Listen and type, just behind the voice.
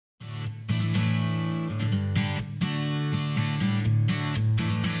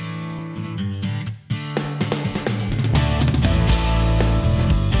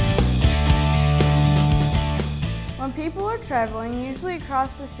were traveling, usually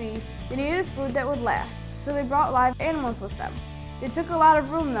across the sea, they needed food that would last, so they brought live animals with them. They took a lot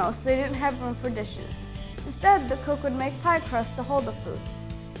of room though, so they didn't have room for dishes. Instead, the cook would make pie crust to hold the food.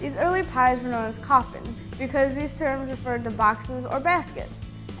 These early pies were known as coffins because these terms referred to boxes or baskets,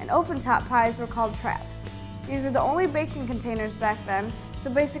 and open-top pies were called traps. These were the only baking containers back then, so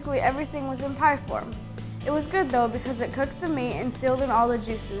basically everything was in pie form. It was good though because it cooked the meat and sealed in all the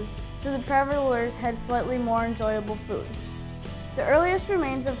juices, so the travelers had slightly more enjoyable food. The earliest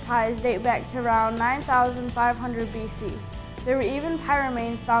remains of pies date back to around 9,500 BC. There were even pie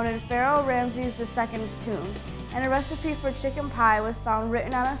remains found in Pharaoh Ramses II's tomb, and a recipe for chicken pie was found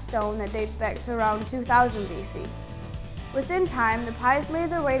written on a stone that dates back to around 2000 BC. Within time, the pies made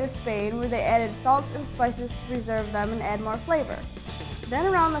their way to Spain where they added salts and spices to preserve them and add more flavor.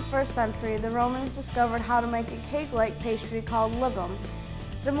 Then around the 1st century, the Romans discovered how to make a cake-like pastry called ligum,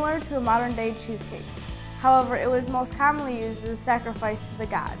 similar to a modern-day cheesecake. However, it was most commonly used as a sacrifice to the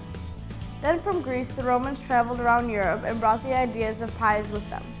gods. Then from Greece, the Romans traveled around Europe and brought the ideas of pies with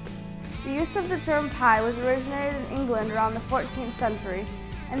them. The use of the term pie was originated in England around the 14th century,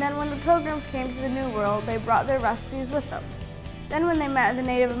 and then when the Pilgrims came to the New World, they brought their recipes with them. Then when they met the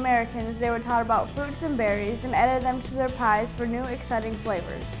Native Americans, they were taught about fruits and berries and added them to their pies for new, exciting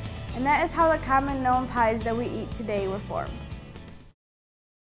flavors. And that is how the common known pies that we eat today were formed.